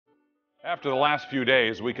After the last few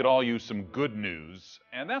days, we could all use some good news,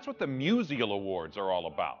 and that's what the Musial Awards are all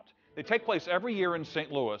about. They take place every year in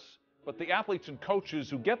St. Louis, but the athletes and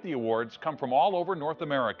coaches who get the awards come from all over North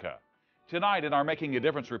America. Tonight in our Making a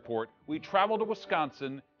Difference report, we travel to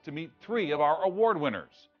Wisconsin to meet 3 of our award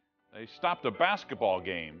winners. They stopped a basketball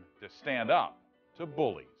game to stand up to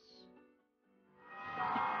bullies.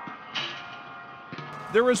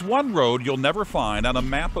 There is one road you'll never find on a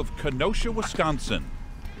map of Kenosha, Wisconsin.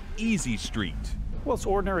 Easy Street. Well, it's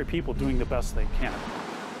ordinary people doing the best they can.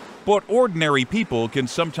 But ordinary people can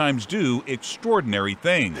sometimes do extraordinary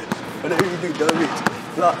things. Whatever you do, don't reach.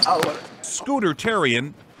 Scooter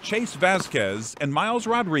Terrian, Chase Vasquez, and Miles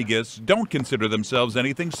Rodriguez don't consider themselves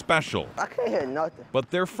anything special. I can't hear nothing.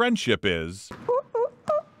 But their friendship is.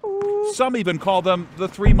 Some even call them the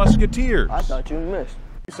Three Musketeers. I thought you missed.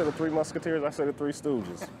 You said the Three Musketeers, I said the Three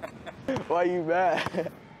Stooges. Why you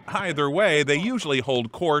mad? Either way, they usually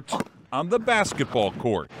hold court on the basketball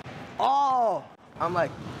court. Oh! I'm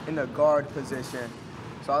like in the guard position,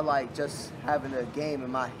 so I like just having the game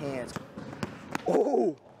in my hands.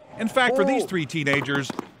 Oh! In fact, for these 3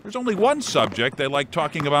 teenagers, there's only one subject they like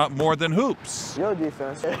talking about more than hoops. Your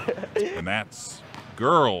defense. And that's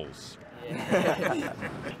girls.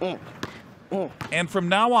 And from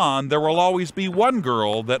now on, there will always be one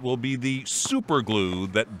girl that will be the super glue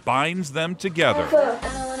that binds them together.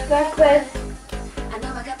 Back with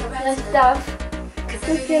the stuff.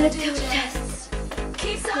 We're gonna do tests.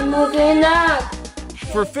 Keep moving up.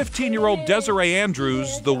 For 15-year-old Desiree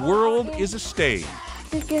Andrews, the world is a stage.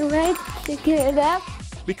 Take it right, take it up.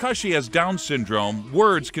 Because she has Down syndrome,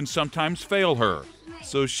 words can sometimes fail her.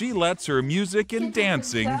 So she lets her music and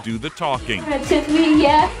dancing do the talking.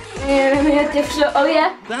 Oh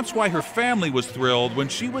yeah. That's why her family was thrilled when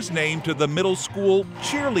she was named to the middle school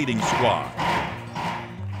cheerleading squad.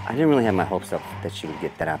 I didn't really have my hopes up that she would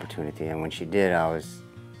get that opportunity, and when she did, I was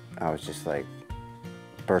just like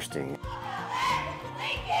bursting.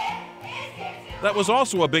 That was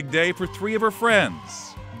also a big day for 3 of her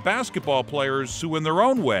friends, basketball players who in their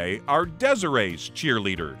own way are Desiree's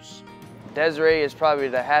cheerleaders. Desiree is probably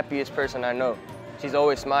the happiest person I know. She's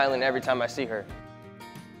always smiling every time I see her.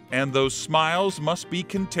 And those smiles must be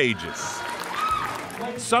contagious.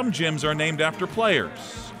 Some gyms are named after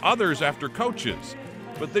players, others after coaches,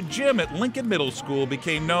 but the gym at Lincoln Middle School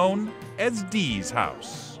became known as Dee's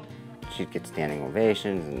house. She'd get standing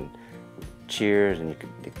ovations and cheers, and you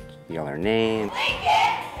could yell her name.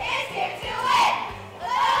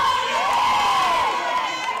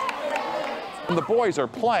 When the boys are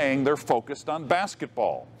playing, they're focused on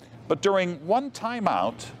basketball. But during one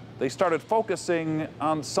timeout, they started focusing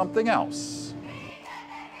on something else.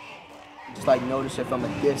 Just like notice it from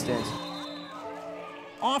a distance.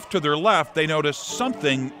 Off to their left, they noticed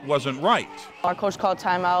something wasn't right. Our coach called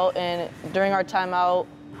timeout, and during our timeout,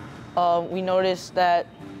 we noticed that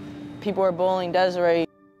people were bullying Desiree.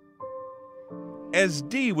 As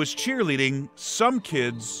Dee was cheerleading, some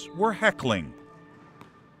kids were heckling.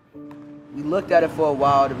 We looked at it for a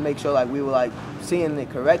while to make sure like we were like seeing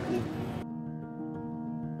it correctly.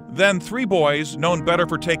 Then 3 boys, known better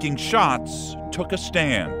for taking shots, took a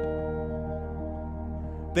stand.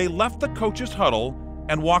 They left the coach's huddle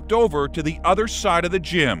and walked over to the other side of the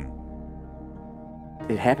gym.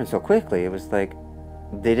 It happened so quickly, it was like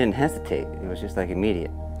they didn't hesitate. It was just like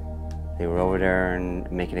immediate. They were over there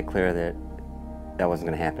and making it clear that that wasn't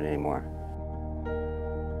going to happen anymore.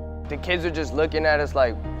 The kids are just looking at us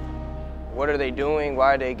like, what are they doing?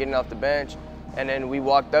 Why are they getting off the bench? And then we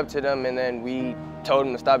walked up to them and then we told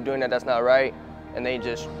them to stop doing that, that's not right. And they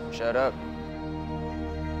just shut up.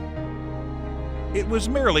 It was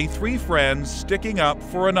merely 3 friends sticking up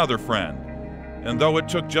for another friend. And though it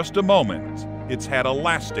took just a moment, it's had a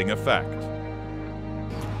lasting effect.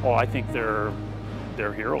 Well, I think they're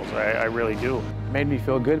heroes. I really do. Made me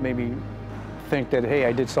feel good, made me think that, hey,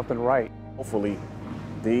 I did something right. Hopefully,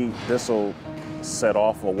 this will set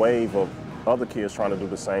off a wave of other kids trying to do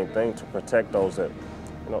the same thing to protect those that,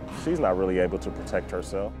 she's not really able to protect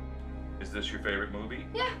herself. Is this your favorite movie?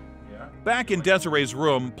 Yeah. Back in Desiree's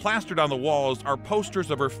room, plastered on the walls are posters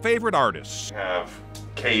of her favorite artists. We have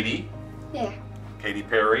Katy. Yeah. Katy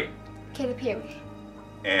Perry. Katy Perry.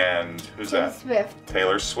 And who's Taylor that? Swift.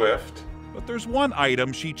 Taylor Swift. But there's one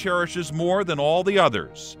item she cherishes more than all the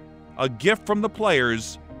others. A gift from the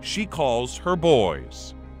players she calls her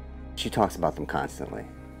boys. She talks about them constantly.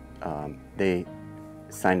 They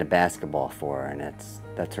signed a basketball for her, and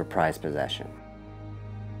that's her prized possession.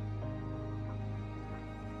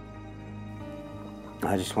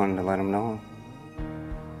 I just wanted to let them know,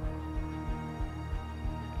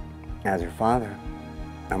 as her father,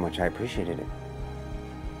 how much I appreciated it.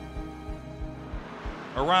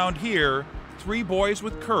 Around here, 3 boys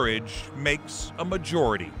with courage makes a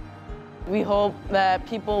majority. We hope that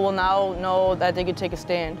people will now know that they could take a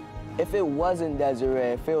stand. If it wasn't Desiree,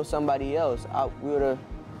 if it was somebody else, we would have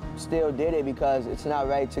still did it because it's not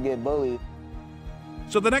right to get bullied.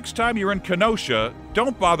 So the next time you're in Kenosha,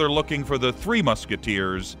 don't bother looking for the 3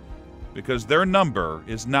 Musketeers, because their number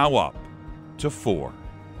is now up to 4.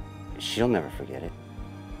 She'll never forget it.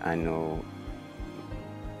 I know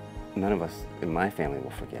none of us in my family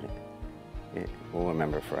will forget it. We'll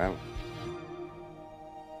remember it forever.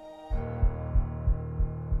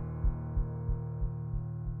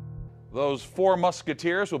 Those 4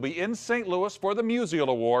 Musketeers will be in St. Louis for the Musial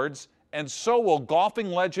Awards, and so will golfing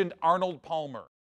legend Arnold Palmer.